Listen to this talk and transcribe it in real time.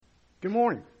Good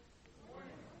morning.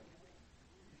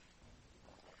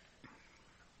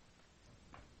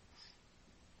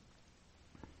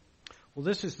 Well,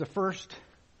 this is the first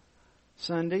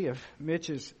Sunday of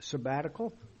Mitch's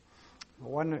sabbatical.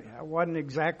 I wasn't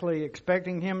exactly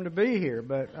expecting him to be here,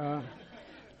 but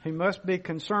he must be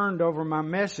concerned over my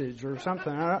message or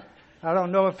something. I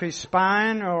don't know if he's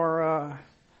spying or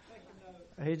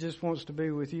he just wants to be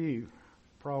with you.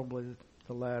 Probably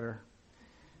the latter.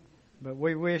 But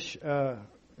we wish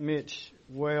Mitch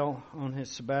well on his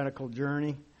sabbatical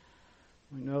journey.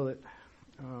 We know that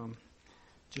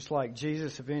just like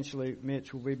Jesus, eventually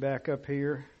Mitch will be back up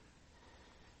here.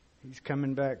 He's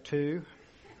coming back too.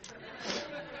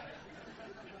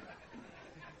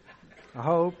 I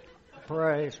hope,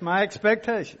 pray. It's my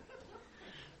expectation.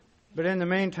 But in the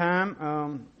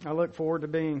meantime, I look forward to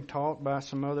being taught by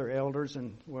some other elders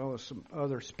and well as some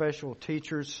other special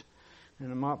teachers.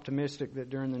 And I'm optimistic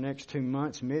that during the next 2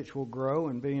 months, Mitch will grow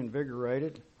and be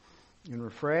invigorated and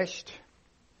refreshed.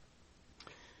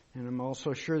 And I'm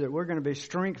also sure that we're going to be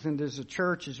strengthened as a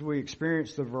church as we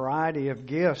experience the variety of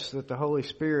gifts that the Holy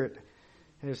Spirit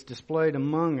has displayed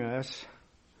among us.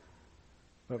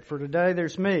 But for today,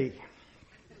 there's me.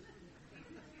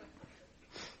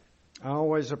 I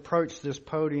always approach this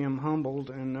podium humbled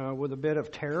and with a bit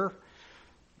of terror.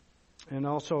 And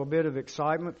also a bit of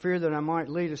excitement, fear that I might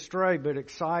lead astray, but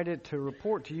excited to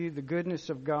report to you the goodness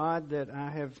of God that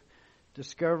I have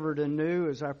discovered anew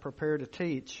as I prepare to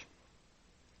teach.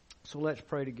 So let's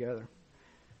pray together.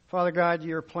 Father God,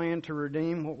 your plan to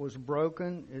redeem what was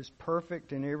broken is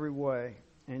perfect in every way,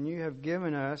 and you have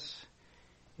given us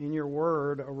in your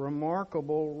word a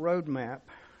remarkable roadmap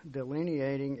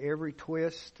delineating every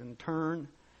twist and turn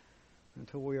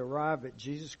until we arrive at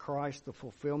Jesus Christ, the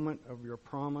fulfillment of your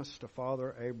promise to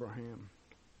Father Abraham.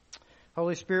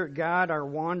 Holy Spirit, guide our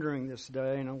wandering this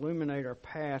day and illuminate our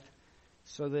path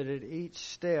so that at each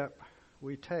step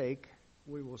we take,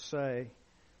 we will say,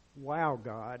 wow,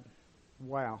 God,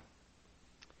 wow.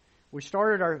 We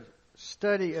started our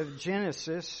study of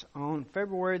Genesis on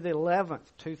February the 11th,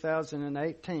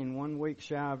 2018, 1 week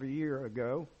shy of a year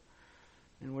ago.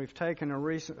 And we've taken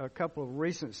a couple of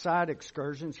recent side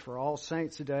excursions for All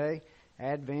Saints Day,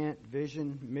 Advent,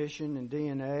 Vision, Mission, and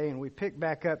DNA. And we pick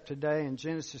back up today in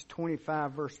Genesis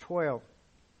 25, verse 12.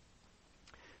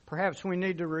 Perhaps we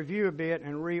need to review a bit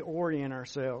and reorient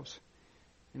ourselves.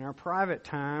 In our private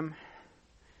time,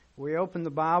 we open the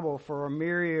Bible for a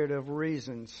myriad of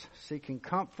reasons, seeking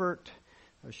comfort,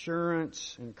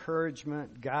 assurance,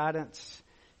 encouragement, guidance,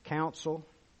 counsel.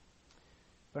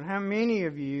 But how many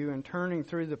of you, in turning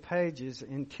through the pages,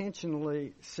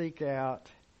 intentionally seek out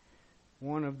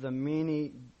one of the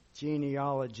many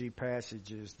genealogy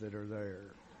passages that are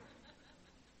there?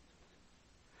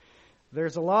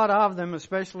 There's a lot of them,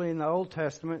 especially in the Old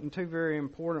Testament, and two very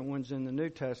important ones in the New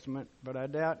Testament, but I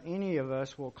doubt any of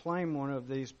us will claim one of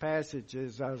these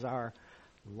passages as our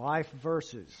life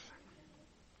verses.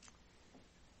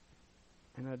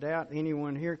 And I doubt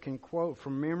anyone here can quote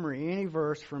from memory any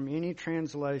verse from any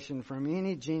translation, from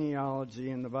any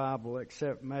genealogy in the Bible,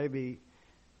 except maybe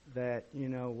that,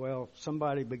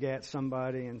 somebody begat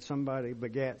somebody and somebody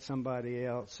begat somebody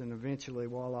else, and eventually,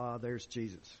 voila, there's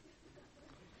Jesus.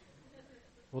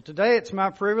 Well, today it's my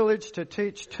privilege to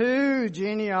teach two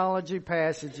genealogy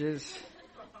passages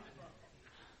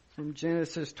from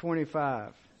Genesis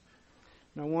 25.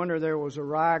 No wonder there was a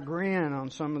wry grin on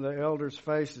some of the elders'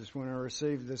 faces when I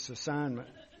received this assignment.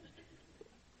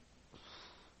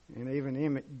 And even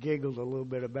Emmett giggled a little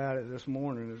bit about it this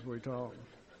morning as we talked.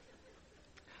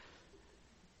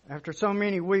 After so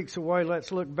many weeks away,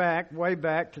 let's look back, way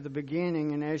back to the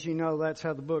beginning. And as you know, that's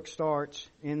how the book starts,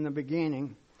 in the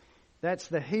beginning. That's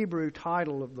the Hebrew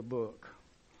title of the book.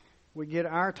 We get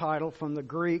our title from the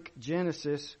Greek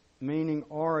Genesis, meaning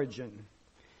origin.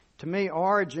 To me,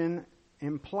 origin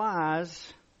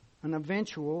implies an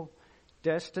eventual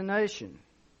destination.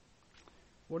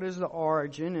 What is the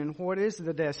origin and what is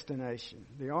the destination?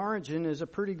 The origin is a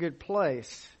pretty good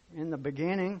place. In the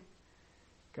beginning,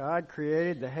 God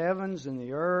created the heavens and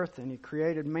the earth, and He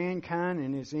created mankind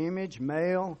in His image,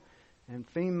 male and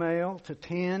female, to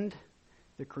tend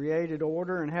the created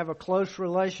order and have a close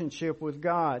relationship with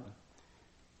God.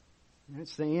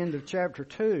 That's the end of chapter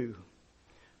 2.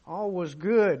 All was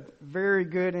good, very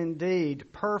good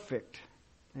indeed, perfect,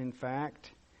 in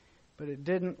fact, but it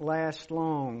didn't last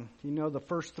long. You know the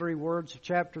first 3 words of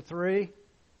chapter 3?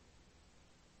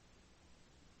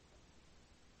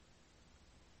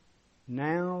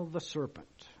 Now the serpent.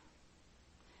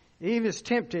 Eve is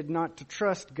tempted not to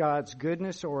trust God's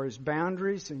goodness or His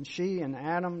boundaries, and she and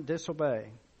Adam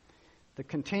disobey. The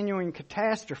continuing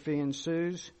catastrophe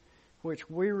ensues which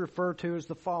we refer to as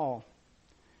the fall.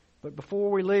 But before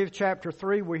we leave chapter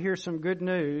 3, we hear some good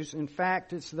news. In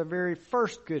fact, it's the very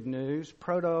first good news,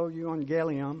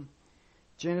 proto-evangelium,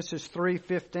 Genesis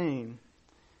 3:15.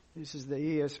 This is the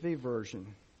ESV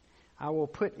version. I will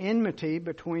put enmity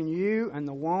between you and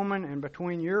the woman, and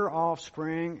between your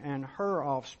offspring and her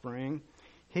offspring.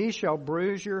 He shall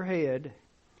bruise your head,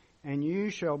 and you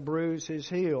shall bruise his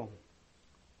heel.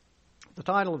 The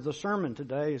title of the sermon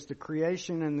today is The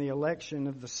Creation and the Election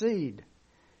of the Seed.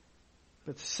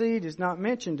 But the seed is not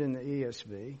mentioned in the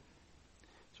ESV.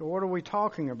 So what are we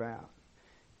talking about?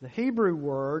 The Hebrew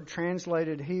word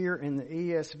translated here in the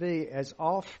ESV as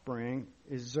offspring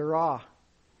is zerah,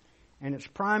 and its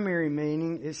primary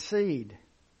meaning is seed.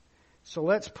 So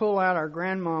let's pull out our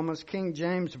grandmama's King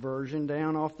James Version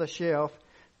down off the shelf,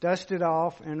 dust it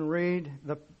off, and read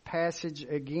the passage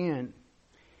again.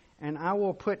 And I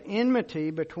will put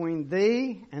enmity between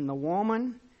thee and the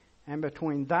woman, and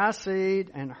between thy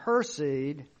seed and her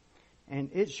seed,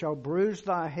 and it shall bruise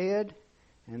thy head,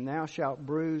 and thou shalt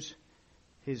bruise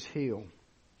his heel.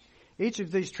 Each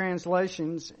of these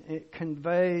translations, it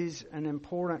conveys an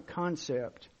important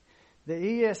concept. The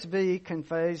ESV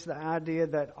conveys the idea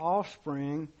that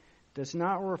offspring does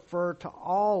not refer to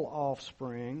all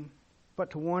offspring,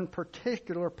 but to one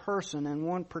particular person and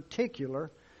one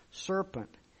particular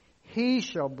serpent. He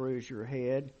shall bruise your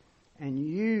head, and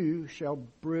you shall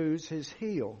bruise his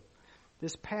heel.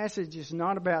 This passage is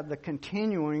not about the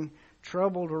continuing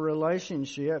troubled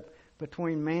relationship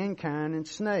between mankind and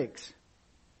snakes.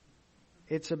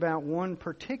 It's about one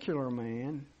particular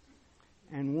man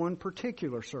and one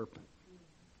particular serpent.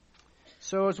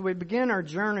 So as we begin our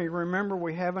journey, remember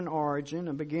we have an origin,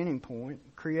 a beginning point,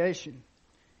 creation.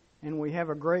 And we have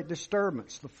a great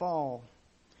disturbance, the fall.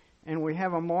 And we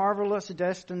have a marvelous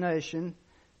destination,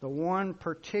 the one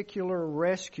particular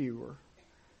rescuer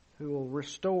who will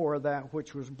restore that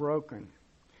which was broken.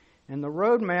 And the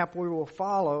roadmap we will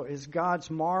follow is God's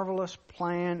marvelous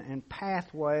plan and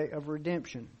pathway of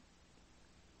redemption.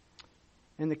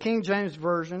 In the King James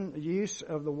Version, the use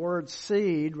of the word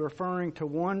seed, referring to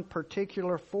one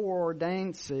particular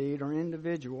foreordained seed or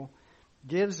individual,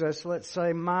 gives us, let's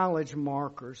say, mileage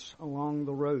markers along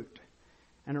the route,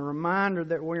 and a reminder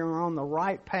that we are on the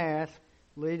right path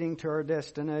leading to our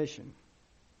destination.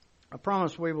 I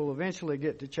promise we will eventually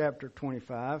get to chapter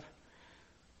 25,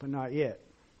 but not yet.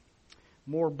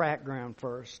 More background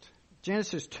first.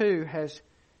 Genesis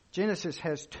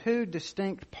has two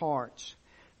distinct parts: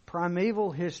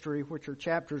 primeval history, which are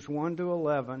chapters 1 to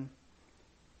 11,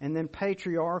 and then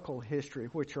patriarchal history,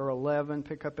 which are 11,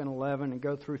 pick up in 11 and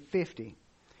go through 50.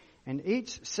 And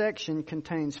each section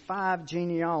contains 5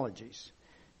 genealogies.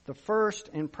 The first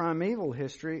in primeval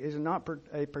history is not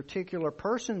a particular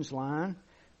person's line,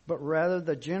 but rather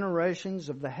the generations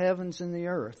of the heavens and the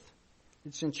earth.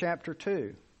 It's in chapter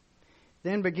 2.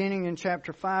 Then beginning in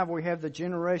chapter 5, we have the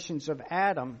generations of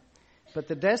Adam, but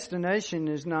the destination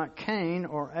is not Cain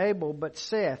or Abel, but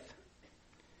Seth.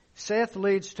 Seth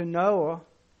leads to Noah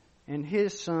and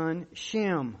his son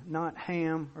Shem, not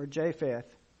Ham or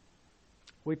Japheth.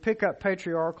 We pick up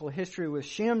patriarchal history with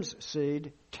Shem's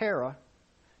seed, Terah,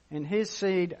 and his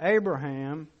seed,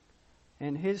 Abraham,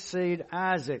 and his seed,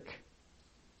 Isaac.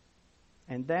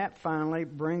 And that finally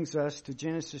brings us to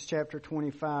Genesis chapter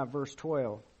 25, verse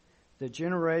 12. The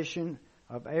generation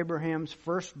of Abraham's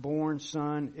firstborn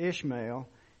son, Ishmael,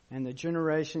 and the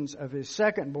generations of his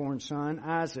secondborn son,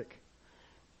 Isaac.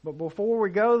 But before we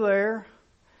go there,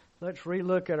 let's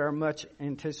relook at our much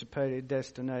anticipated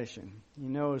destination. You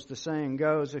know, as the saying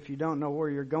goes, if you don't know where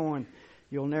you're going,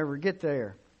 you'll never get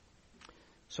there.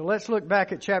 So let's look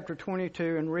back at chapter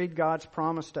 22 and read God's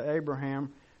promise to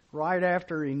Abraham right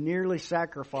after he nearly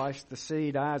sacrificed the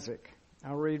seed Isaac.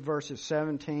 I'll read verses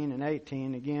 17 and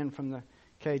 18 again from the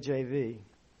KJV.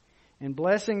 In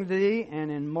blessing thee and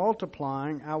in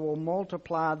multiplying, I will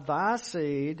multiply thy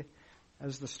seed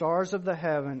as the stars of the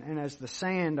heaven and as the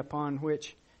sand upon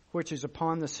which is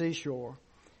upon the seashore.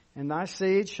 And thy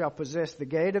seed shall possess the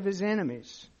gate of his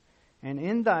enemies. And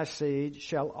in thy seed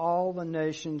shall all the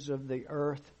nations of the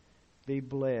earth be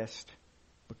blessed,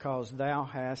 because thou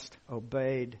hast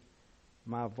obeyed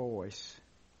my voice.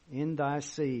 In thy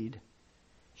seed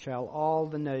shall all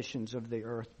the nations of the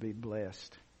earth be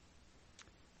blessed.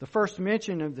 The first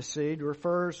mention of the seed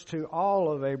refers to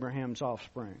all of Abraham's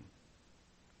offspring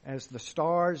as the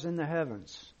stars in the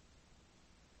heavens.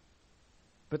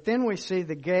 But then we see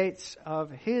the gates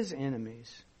of his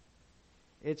enemies.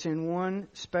 It's in one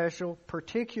special,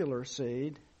 particular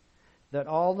seed that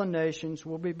all the nations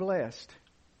will be blessed.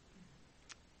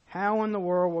 How in the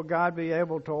world will God be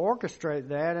able to orchestrate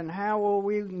that, and how will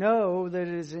we know that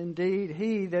it is indeed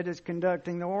He that is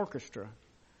conducting the orchestra?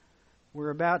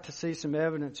 We're about to see some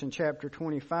evidence in chapter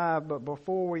 25, but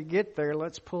before we get there,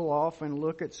 let's pull off and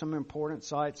look at some important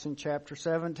sights in chapter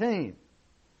 17.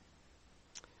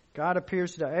 God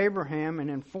appears to Abraham and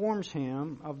informs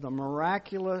him of the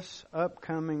miraculous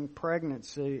upcoming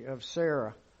pregnancy of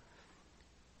Sarah.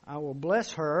 I will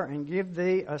bless her and give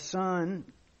thee a son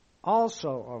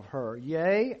also of her.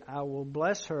 Yea, I will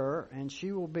bless her, and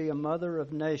she will be a mother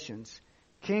of nations.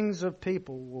 Kings of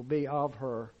people will be of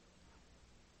her.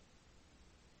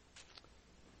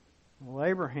 Well,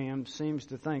 Abraham seems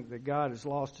to think that God has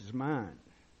lost his mind.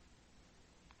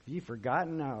 Have you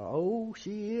forgotten how old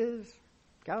she is,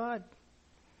 God?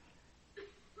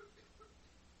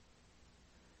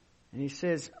 And he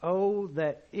says, oh,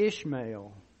 that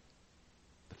Ishmael,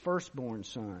 the firstborn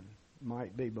son,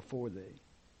 might be before thee.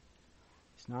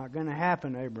 It's not going to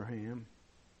happen, Abraham.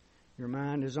 Your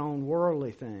mind is on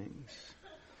worldly things.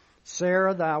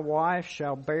 Sarah, thy wife,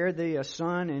 shall bear thee a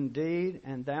son indeed,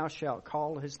 and thou shalt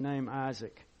call his name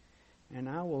Isaac. And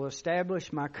I will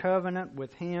establish my covenant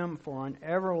with him for an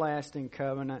everlasting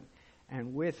covenant,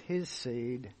 and with his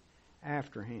seed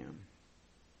after him.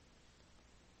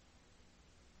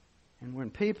 And when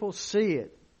people see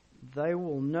it, they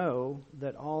will know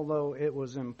that although it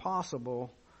was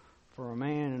impossible for a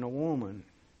man and a woman,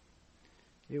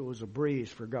 it was a breeze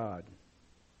for God.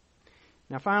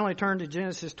 Now finally turn to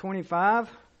Genesis 25.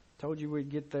 Told you we'd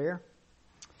get there.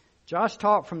 Josh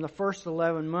taught from the first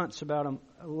 11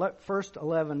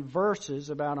 verses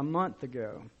about a month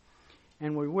ago.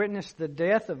 And we witnessed the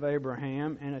death of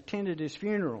Abraham and attended his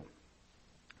funeral.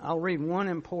 I'll read one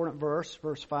important verse,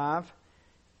 verse 5.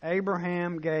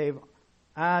 Abraham gave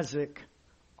Isaac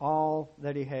all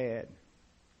that he had.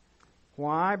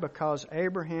 Why? Because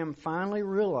Abraham finally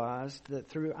realized that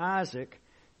through Isaac,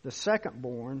 the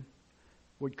secondborn,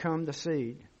 would come the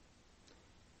seed.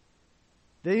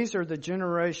 These are the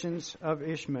generations of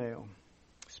Ishmael.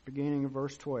 It's beginning of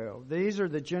verse 12. These are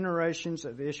the generations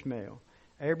of Ishmael,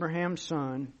 Abraham's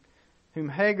son, whom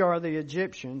Hagar the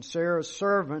Egyptian, Sarah's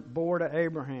servant, bore to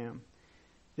Abraham.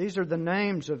 These are the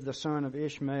names of the son of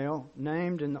Ishmael,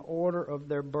 named in the order of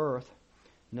their birth.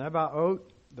 Nebaioth,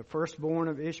 the firstborn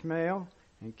of Ishmael,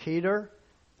 and Kedar,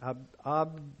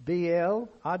 Adbeel,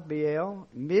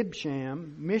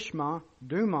 Mibsham, Mishma,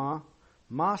 Dumah,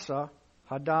 Massa,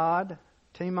 Hadad,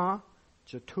 Tema,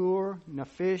 Jatur,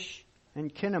 Naphish,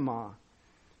 and Kinnamah.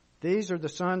 These are the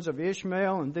sons of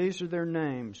Ishmael, and these are their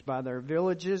names, by their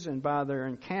villages and by their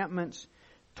encampments,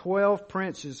 12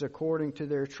 princes according to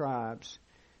their tribes.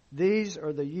 These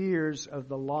are the years of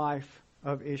the life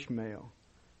of Ishmael.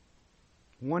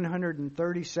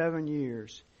 137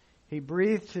 years. He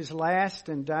breathed his last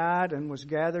and died and was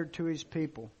gathered to his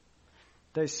people.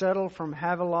 They settled from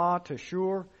Havilah to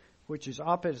Shur, which is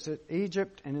opposite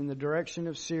Egypt and in the direction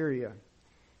of Syria.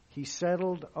 He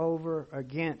settled over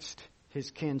against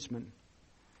his kinsmen.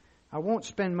 I won't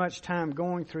spend much time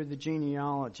going through the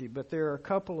genealogy, but there are a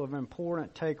couple of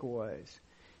important takeaways.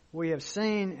 We have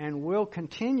seen and will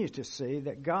continue to see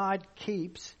that God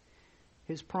keeps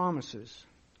his promises.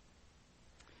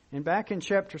 And back in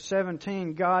chapter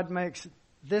 17, God makes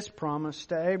this promise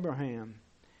to Abraham.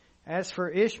 As for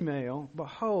Ishmael,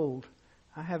 behold,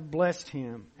 I have blessed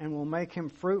him and will make him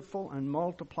fruitful and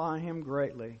multiply him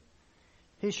greatly.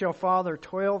 He shall father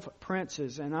 12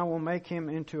 princes, and I will make him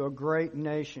into a great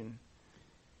nation.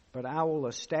 But I will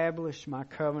establish my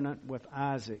covenant with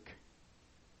Isaac.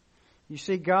 You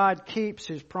see, God keeps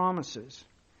his promises.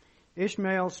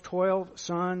 Ishmael's 12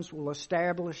 sons will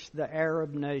establish the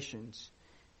Arab nations,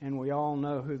 and we all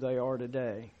know who they are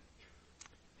today.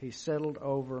 He settled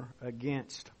over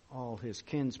against all his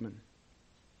kinsmen.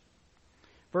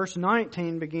 Verse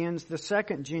 19 begins the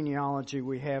second genealogy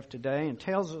we have today and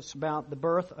tells us about the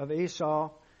birth of Esau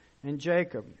and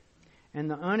Jacob and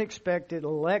the unexpected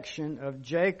election of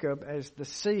Jacob as the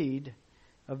seed,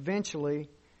 eventually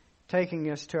taking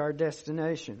us to our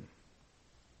destination.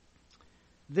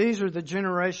 These are the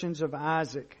generations of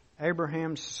Isaac,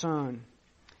 Abraham's son.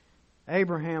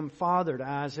 Abraham fathered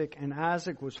Isaac, and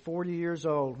Isaac was 40 years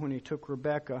old when he took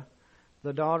Rebekah,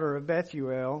 the daughter of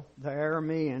Bethuel, the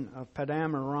Aramean of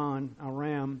Paddan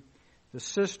Aram, the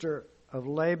sister of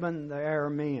Laban the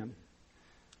Aramean,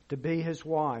 to be his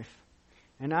wife.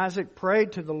 And Isaac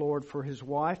prayed to the Lord for his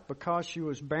wife because she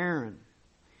was barren.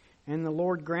 And the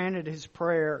Lord granted his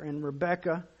prayer, and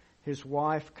Rebekah, his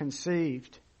wife,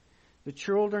 conceived. The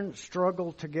children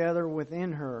struggled together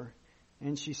within her,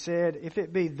 and she said, "If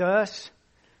it be thus,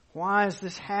 why is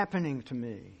this happening to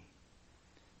me?"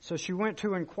 So she went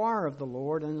to inquire of the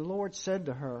Lord, and the Lord said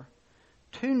to her,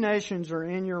 2 nations are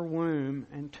in your womb,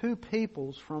 and 2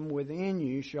 peoples from within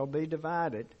you shall be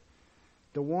divided.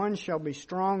 The one shall be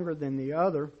stronger than the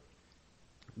other.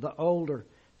 The older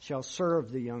shall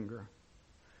serve the younger.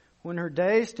 When her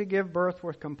days to give birth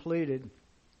were completed,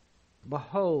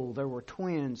 behold, there were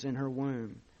twins in her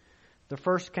womb. The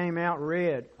first came out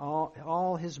red,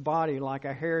 all his body like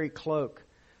a hairy cloak.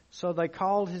 So they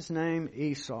called his name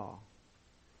Esau.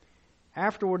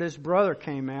 Afterward his brother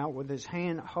came out with his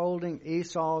hand holding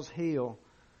Esau's heel.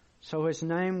 So his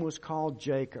name was called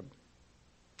Jacob.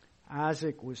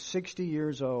 Isaac was 60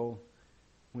 years old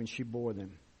when she bore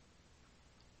them.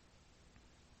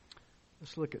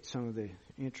 Let's look at some of the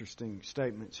interesting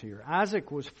statements here.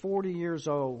 Isaac was 40 years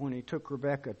old when he took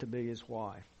Rebekah to be his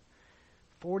wife.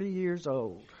 40 years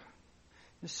old.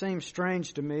 It seems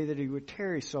strange to me that he would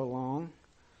tarry so long.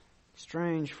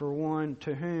 Strange for one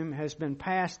to whom has been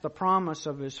passed the promise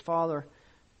of his father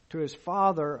to his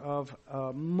father of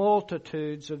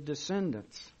multitudes of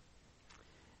descendants.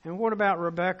 And what about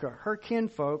Rebekah? Her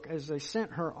kinfolk, as they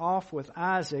sent her off with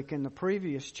Isaac in the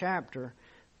previous chapter,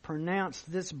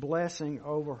 pronounced this blessing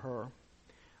over her.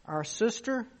 Our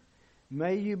sister,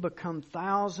 may you become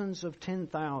thousands of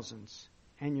 10,000s,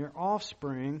 and your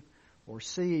offspring, or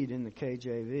seed in the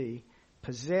KJV,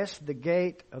 possess the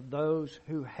gate of those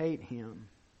who hate him.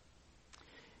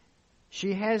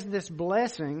 She has this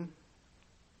blessing,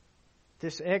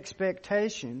 this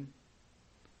expectation,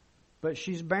 but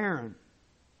she's barren.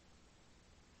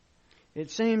 It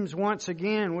seems once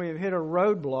again we have hit a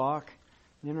roadblock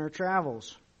in our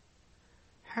travels.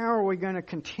 How are we going to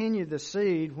continue the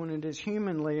seed when it is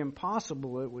humanly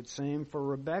impossible, it would seem, for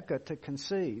Rebekah to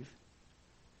conceive?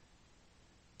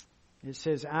 It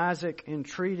says Isaac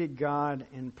entreated God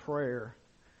in prayer,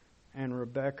 and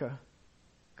Rebekah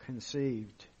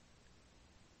conceived.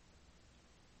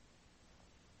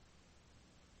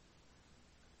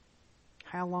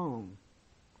 How long?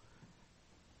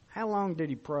 How long did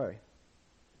he pray?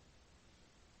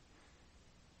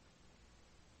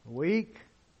 A week?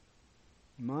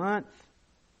 A month?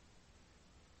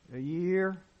 A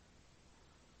year?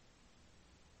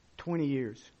 20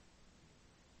 years.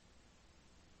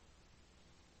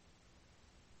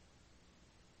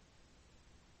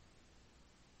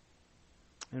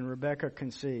 And Rebekah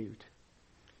conceived.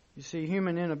 You see,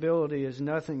 human inability is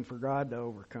nothing for God to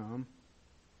overcome.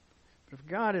 But if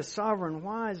God is sovereign,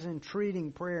 why is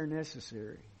entreating prayer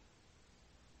necessary?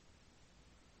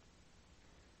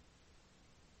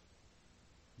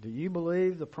 Do you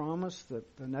believe the promise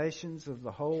that the nations of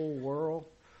the whole world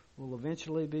will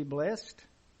eventually be blessed?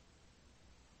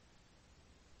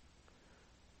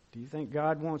 Do you think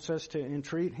God wants us to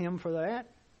entreat Him for that?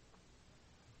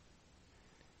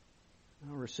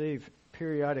 I receive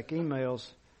periodic emails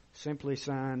simply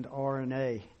signed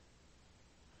RNA.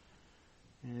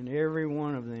 And every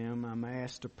one of them I'm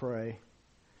asked to pray,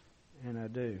 and I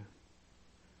do.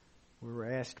 We were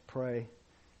asked to pray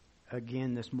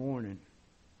again this morning,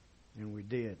 and we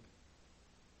did.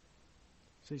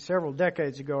 See, several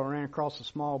decades ago I ran across a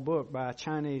small book by a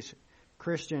Chinese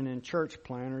Christian and church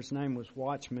planner. His name was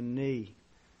Watchman Nee.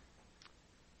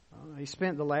 He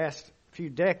spent the last few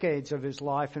decades of his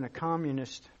life in a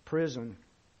communist prison,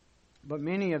 but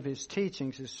many of his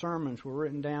teachings, his sermons, were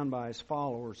written down by his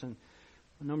followers, and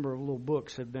a number of little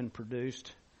books have been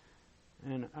produced.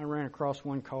 And I ran across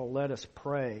one called Let Us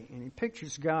Pray, and he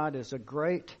pictures God as a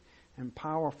great and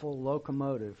powerful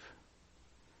locomotive.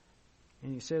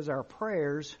 And he says our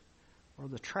prayers are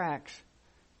the tracks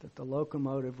that the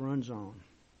locomotive runs on.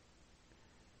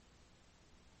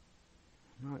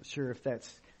 I'm not sure if that's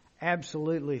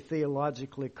absolutely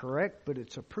theologically correct, but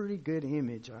it's a pretty good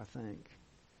image, I think.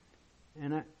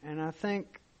 And I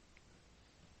think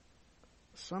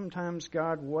sometimes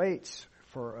God waits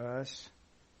for us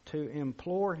to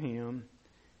implore Him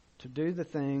to do the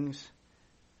things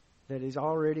that He's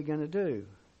already going to do.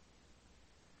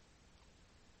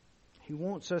 He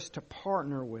wants us to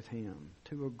partner with Him,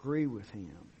 to agree with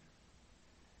Him.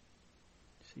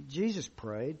 See, Jesus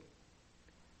prayed.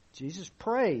 Jesus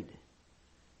prayed.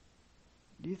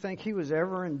 Do you think He was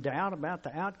ever in doubt about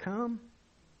the outcome?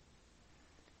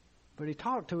 But He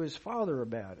talked to His Father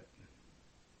about it.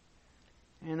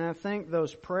 And I think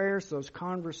those prayers, those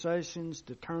conversations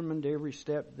determined every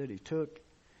step that He took,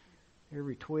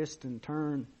 every twist and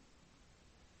turn.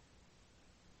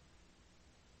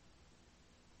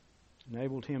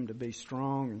 Enabled Him to be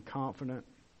strong and confident.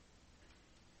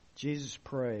 Jesus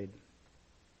prayed.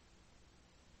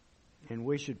 And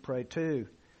we should pray too,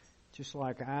 just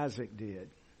like Isaac did.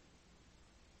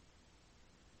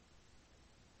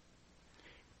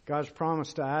 God's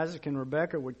promise to Isaac and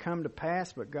Rebekah would come to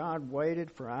pass, but God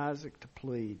waited for Isaac to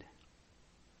plead.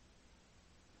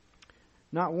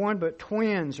 Not one but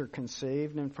twins are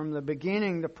conceived, and from the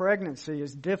beginning the pregnancy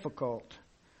is difficult.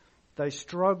 They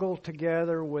struggle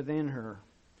together within her.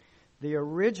 The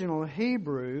original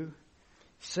Hebrew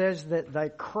says that they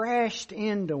crashed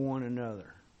into one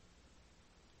another.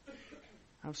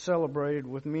 I've celebrated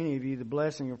with many of you the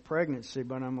blessing of pregnancy,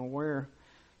 but I'm aware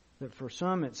that for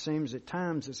some it seems at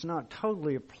times it's not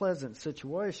totally a pleasant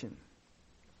situation,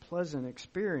 pleasant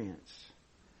experience.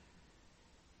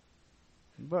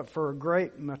 But for a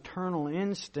great maternal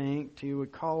instinct, you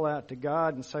would call out to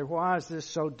God and say, why is this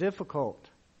so difficult?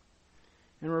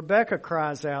 And Rebekah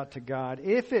cries out to God,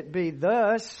 if it be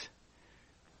thus,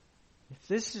 if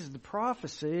this is the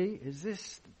prophecy, if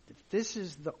this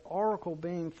is the oracle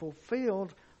being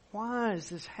fulfilled, why is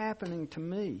this happening to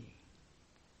me?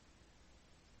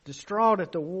 Distraught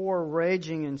at the war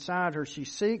raging inside her, she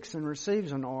seeks and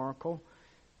receives an oracle.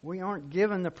 We aren't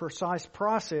given the precise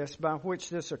process by which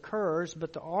this occurs,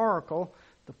 but the oracle,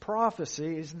 the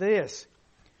prophecy, is this.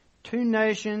 2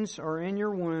 nations are in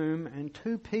your womb, and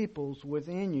 2 peoples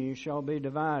within you shall be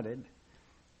divided.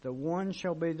 The one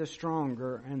shall be the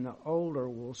stronger, and the older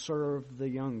will serve the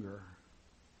younger.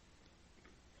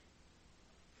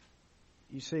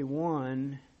 You see,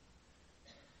 one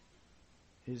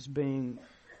is being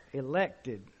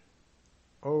elected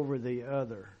over the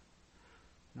other.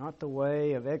 Not the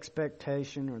way of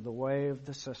expectation or the way of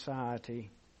the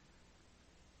society,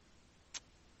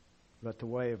 but the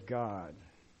way of God.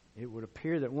 It would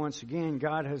appear that once again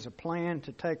God has a plan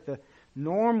to take the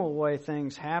normal way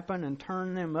things happen and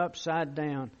turn them upside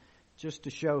down just to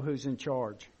show who's in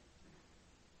charge.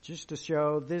 Just to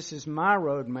show this is my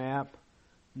roadmap,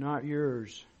 not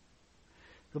yours.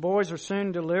 The boys are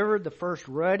soon delivered, the first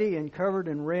ruddy and covered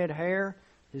in red hair.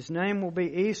 His name will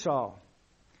be Esau.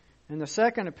 And the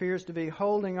second appears to be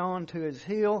holding on to his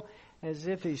heel as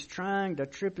if he's trying to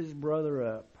trip his brother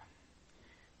up.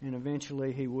 And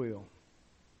eventually he will.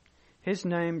 His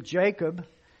name, Jacob,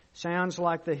 sounds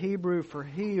like the Hebrew for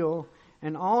heel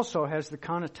and also has the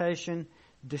connotation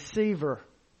deceiver.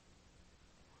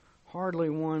 Hardly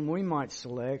one we might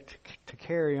select to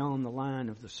carry on the line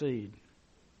of the seed.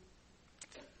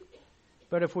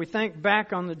 But if we think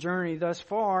back on the journey thus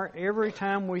far, every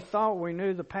time we thought we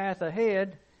knew the path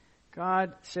ahead,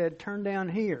 God said, turn down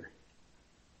here.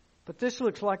 But this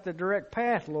looks like the direct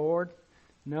path, Lord.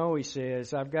 No, he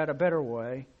says, I've got a better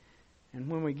way. And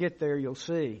when we get there, you'll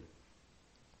see.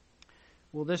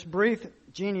 Well, this brief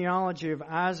genealogy of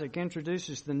Isaac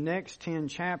introduces the next 10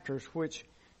 chapters, which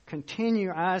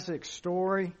continue Isaac's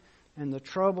story and the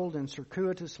troubled and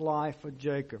circuitous life of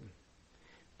Jacob.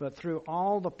 But through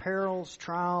all the perils,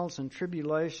 trials, and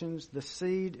tribulations, the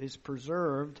seed is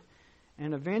preserved,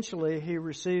 and eventually he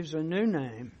receives a new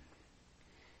name,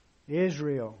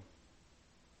 Israel.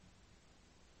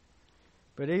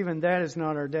 But even that is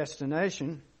not our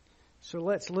destination. So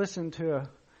let's listen to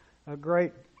a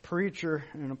great preacher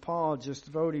and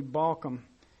apologist, Voddie Baucham,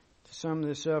 to sum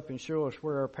this up and show us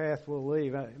where our path will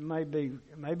lead.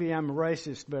 Maybe I'm a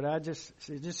racist, but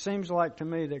it just seems like to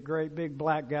me that great big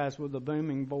black guys with a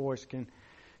booming voice can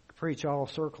preach all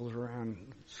circles around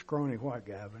scrawny white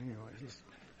guy. But anyway,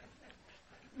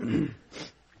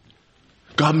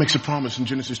 God makes a promise in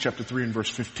Genesis chapter 3 and verse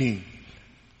 15.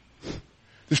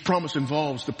 This promise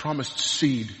involves the promised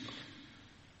seed.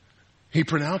 He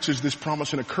pronounces this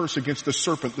promise and a curse against the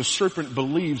serpent. The serpent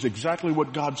believes exactly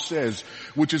what God says,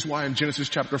 which is why in Genesis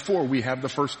chapter 4 we have the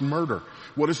first murder.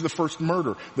 What is the first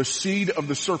murder? The seed of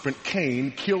the serpent,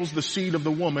 Cain, kills the seed of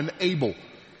the woman, Abel.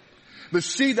 The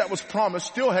seed that was promised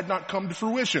still had not come to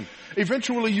fruition.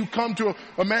 Eventually you come to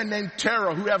a man named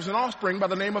Terah who has an offspring by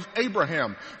the name of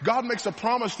Abraham. God makes a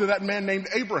promise to that man named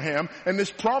Abraham, and this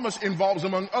promise involves,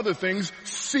 among other things,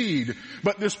 seed.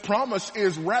 But this promise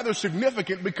is rather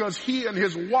significant because he and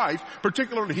his wife,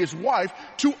 particularly his wife,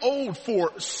 too old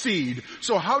for seed.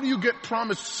 So how do you get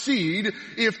promised seed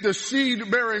if the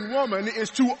seed-bearing woman is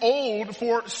too old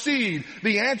for seed?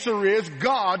 The answer is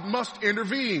God must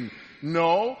intervene.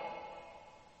 No.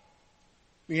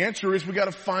 The answer is we got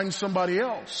to find somebody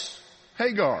else.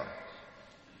 Hagar.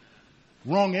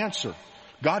 Wrong answer.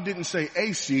 God didn't say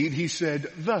a seed, he said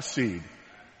the seed.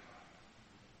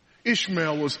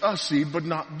 Ishmael was a seed, but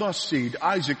not the seed.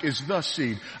 Isaac is the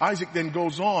seed. Isaac then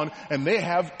goes on, and they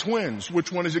have twins.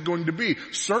 Which one is it going to be?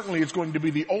 Certainly it's going to be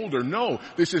the older. No,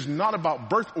 this is not about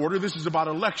birth order. This is about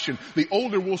election. The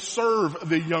older will serve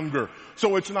the younger.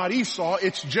 So it's not Esau,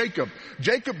 it's Jacob.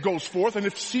 Jacob goes forth, and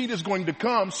if seed is going to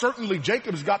come, certainly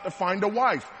Jacob's got to find a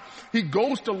wife. He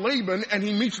goes to Laban, and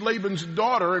he meets Laban's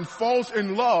daughter, and falls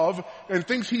in love, and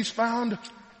thinks he's found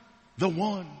the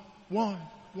one.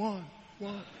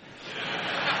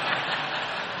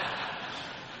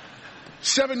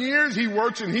 7 years he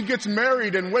works and he gets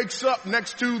married and wakes up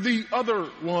next to the other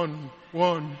one.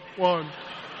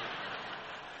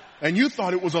 And you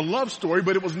thought it was a love story,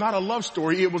 but it was not a love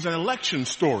story. It was an election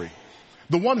story.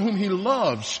 The one whom he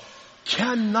loves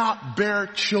cannot bear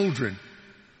children.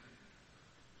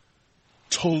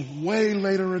 Told way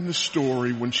later in the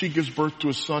story when she gives birth to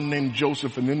a son named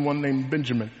Joseph and then one named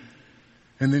Benjamin.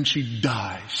 And then she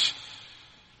dies.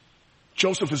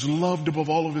 Joseph is loved above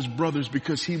all of his brothers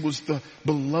because he was the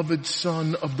beloved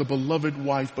son of the beloved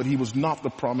wife, but he was not the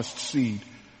promised seed.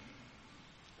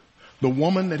 The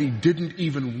woman that he didn't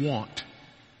even want.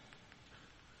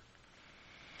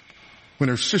 When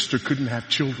her sister couldn't have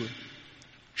children,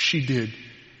 she did.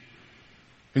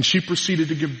 And she proceeded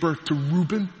to give birth to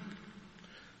Reuben,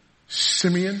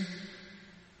 Simeon,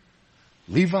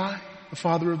 Levi, the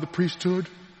father of the priesthood,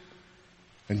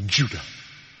 and Judah.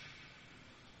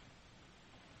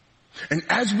 And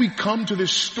as we come to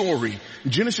this story,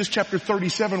 in Genesis chapter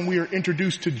 37, we are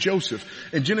introduced to Joseph.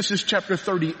 In Genesis chapter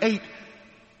 38,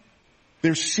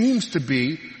 there seems to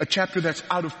be a chapter that's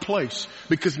out of place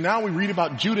because now we read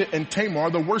about Judah and Tamar,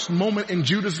 the worst moment in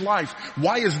Judah's life.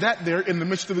 Why is that there in the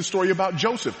midst of the story about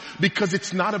Joseph? Because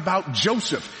it's not about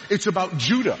Joseph. It's about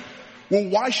Judah. Well,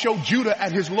 why show Judah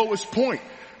at his lowest point?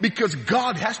 Because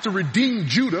God has to redeem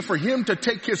Judah for him to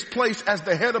take his place as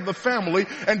the head of the family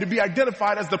and to be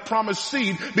identified as the promised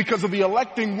seed because of the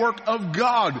electing work of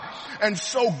God. And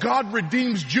so God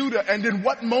redeems Judah. And in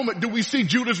what moment do we see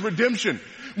Judah's redemption?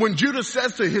 When Judah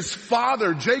says to his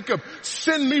father, Jacob,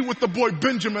 send me with the boy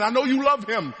Benjamin. I know you love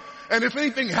him. And if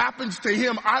anything happens to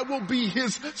him, I will be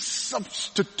his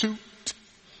substitute.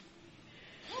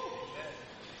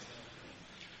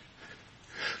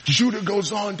 Judah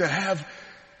goes on to have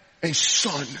a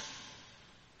son.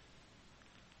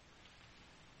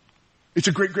 It's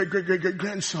a great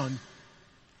grandson.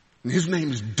 And his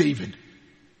name is David.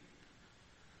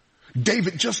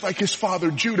 David, just like his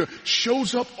father Judah,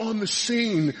 shows up on the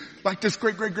scene like this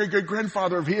great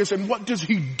grandfather of his. And what does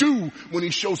he do when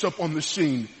he shows up on the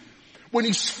scene? When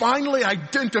he's finally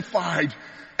identified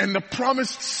and the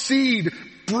promised seed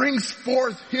brings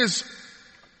forth his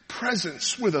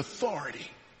presence with authority.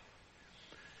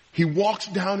 He walks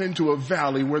down into a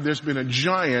valley where there's been a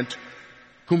giant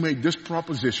who made this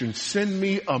proposition, send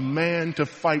me a man to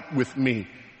fight with me.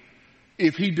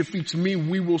 If he defeats me,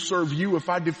 we will serve you. If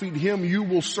I defeat him, you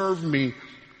will serve me.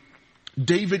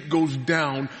 David goes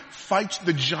down, fights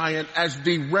the giant as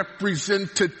the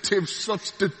representative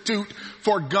substitute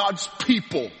for God's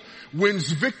people,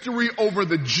 wins victory over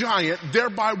the giant,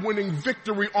 thereby winning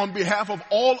victory on behalf of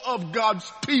all of God's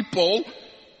people.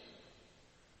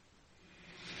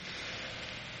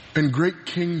 And great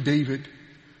King David,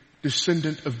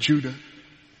 descendant of Judah,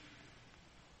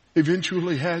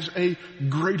 eventually has a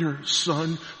greater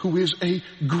son who is a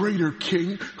greater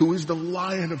king, who is the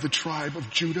Lion of the tribe of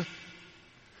Judah.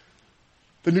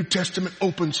 The New Testament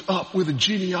opens up with a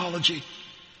genealogy.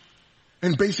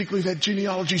 And basically that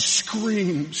genealogy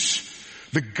screams,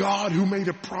 the God who made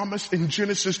a promise in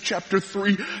Genesis chapter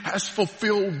 3 has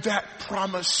fulfilled that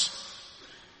promise.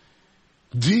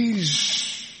 These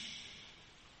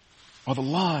are the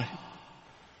line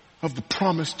of the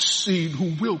promised seed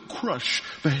who will crush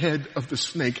the head of the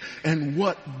snake. And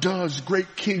what does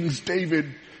great King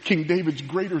David's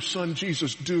greater son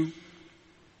Jesus do?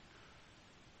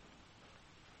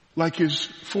 Like his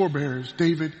forebears,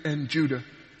 David and Judah,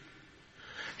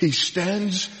 he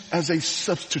stands as a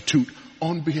substitute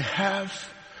on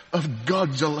behalf of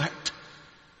God's elect,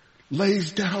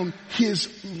 lays down his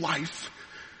life,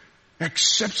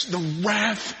 accepts the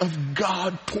wrath of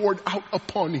God poured out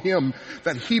upon him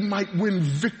that he might win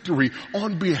victory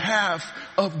on behalf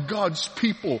of God's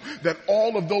people, that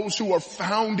all of those who are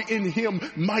found in him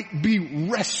might be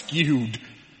rescued.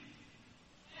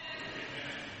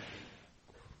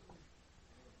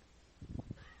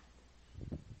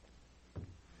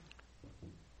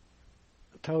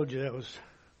 I told you that was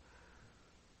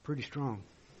pretty strong.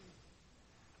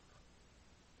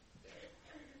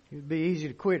 It'd be easy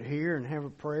to quit here and have a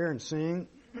prayer and sing.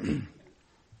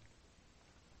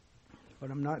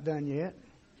 But I'm not done yet.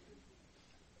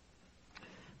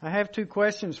 I have two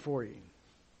questions for you.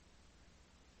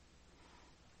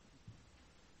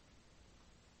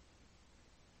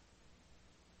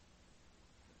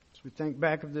 As we think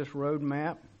back of this road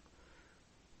map,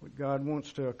 what God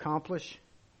wants to accomplish,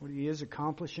 what He is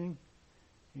accomplishing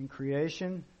in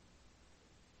creation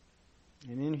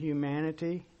and in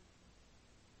humanity.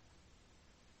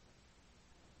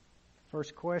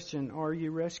 First question, are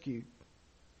you rescued?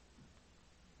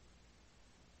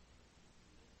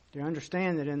 Do you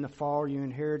understand that in the fall you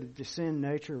inherited the sin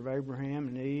nature of Abraham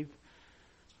and Eve,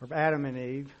 or Adam and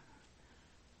Eve?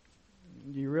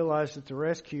 Do you realize that the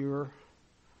rescuer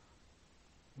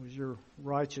was your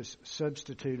righteous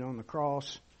substitute on the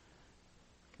cross,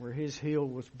 where His heel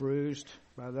was bruised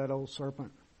by that old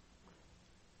serpent?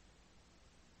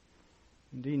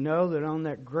 And do you know that on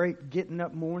that great getting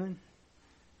up morning,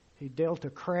 He dealt a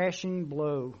crashing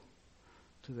blow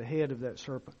to the head of that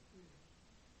serpent?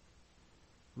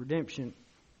 Redemption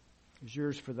is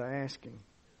yours for the asking.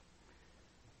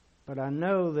 But I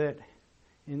know that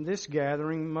in this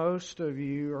gathering, most of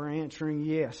you are answering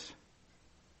yes.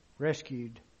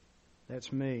 Rescued.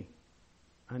 That's me.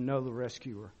 I know the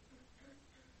rescuer.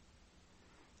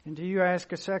 And do you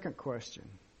ask a second question?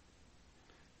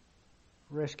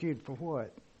 Rescued for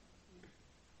what?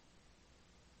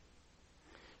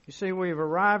 You see, we've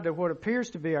arrived at what appears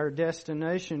to be our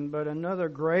destination, but another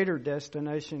greater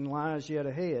destination lies yet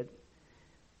ahead.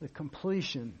 The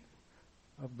completion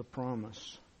of the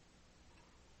promise.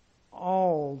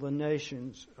 All the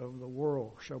nations of the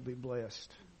world shall be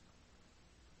blessed.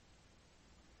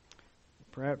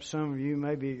 Perhaps some of you,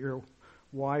 maybe at your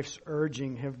wife's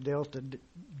urging, have dealt a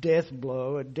death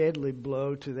blow, a deadly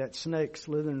blow to that snake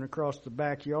slithering across the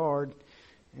backyard.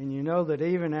 And you know that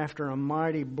even after a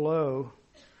mighty blow,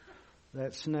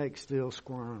 that snake still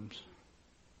squirms.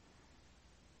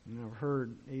 And I've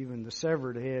heard even the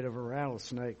severed head of a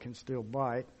rattlesnake can still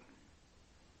bite.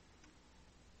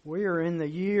 We are in the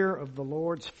year of the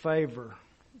Lord's favor,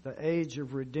 the age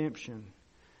of redemption,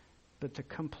 but the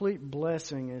complete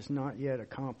blessing is not yet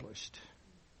accomplished.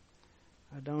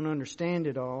 I don't understand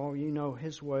it all. You know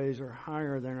His ways are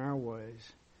higher than our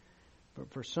ways.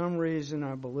 But for some reason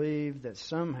I believe that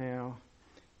somehow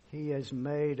He has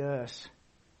made us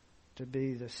to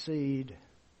be the seed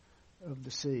of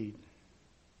the seed.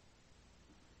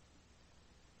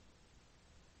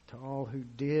 To all who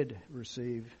did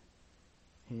receive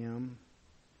Him,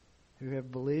 who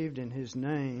have believed in His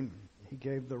name, He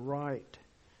gave the right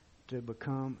to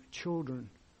become children,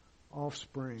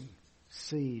 offspring,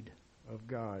 seed of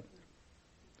God.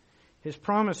 His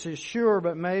promise is sure,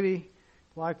 but maybe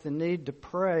like the need to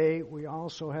pray, we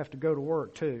also have to go to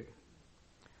work too.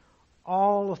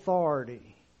 All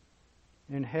authority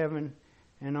in heaven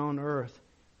and on earth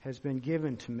has been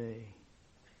given to me,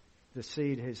 the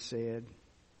seed has said.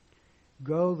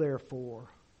 Go therefore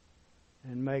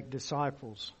and make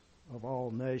disciples of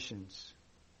all nations.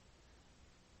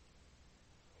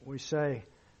 We say,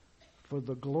 for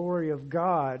the glory of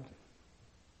God,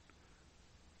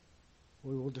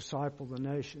 we will disciple the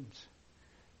nations.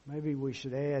 Maybe we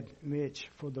should add, Mitch,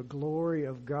 for the glory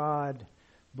of God,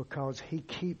 because He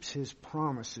keeps His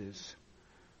promises,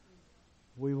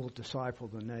 we will disciple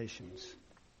the nations.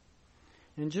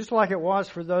 And just like it was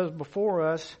for those before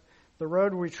us, the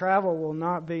road we travel will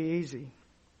not be easy.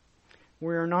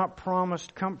 We are not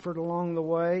promised comfort along the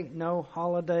way, no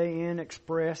Holiday Inn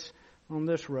Express on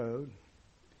this road,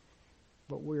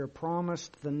 but we are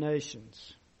promised the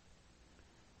nations.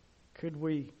 Could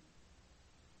we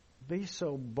be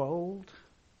so bold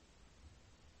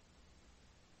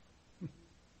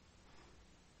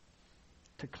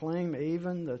to claim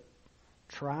even the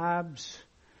tribes,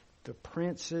 the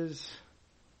princes,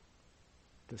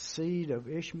 the seed of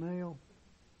Ishmael?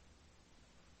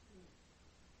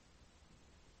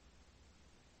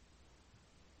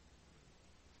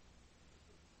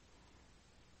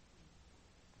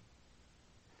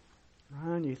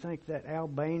 Ryan, you think that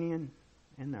Albanian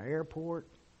in the airport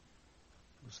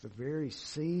was the very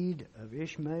seed of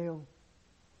Ishmael?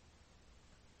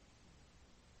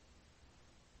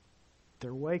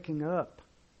 They're waking up.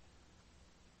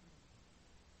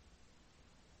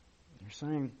 They're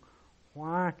saying,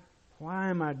 why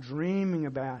am I dreaming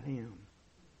about him?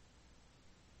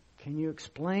 Can you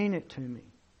explain it to me?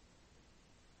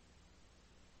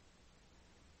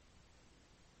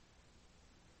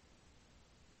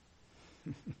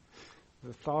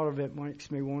 The thought of it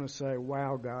makes me want to say,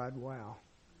 wow, God, wow.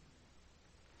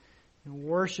 And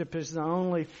worship is the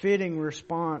only fitting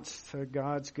response to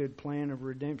God's good plan of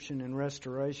redemption and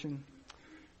restoration.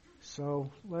 So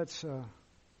let's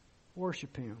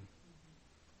worship Him.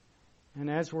 And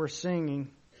as we're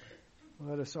singing,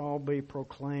 Let us all be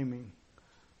proclaiming,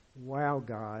 wow,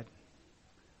 God,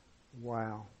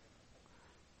 wow.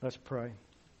 Let's pray.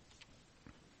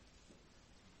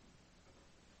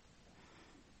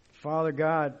 Father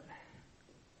God,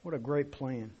 what a great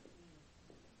plan.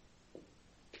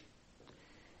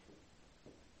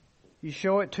 You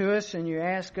show it to us and you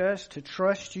ask us to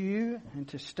trust you and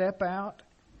to step out.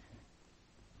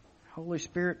 Holy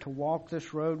Spirit, to walk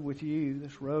this road with you,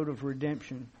 this road of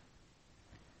redemption.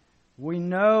 We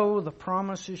know the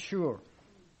promise is sure.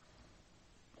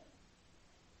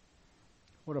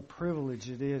 What a privilege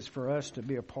it is for us to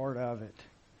be a part of it,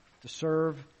 to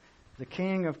serve the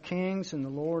King of Kings and the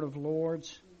Lord of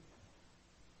Lords,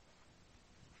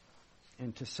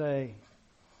 and to say,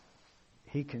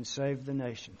 He can save the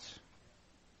nations.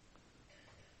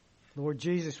 Lord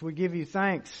Jesus, we give you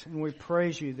thanks and we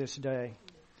praise you this day.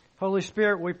 Holy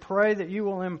Spirit, we pray that you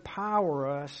will empower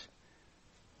us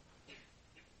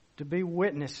to be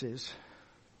witnesses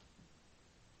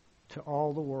to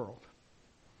all the world.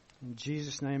 In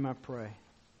Jesus' name I pray.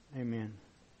 Amen.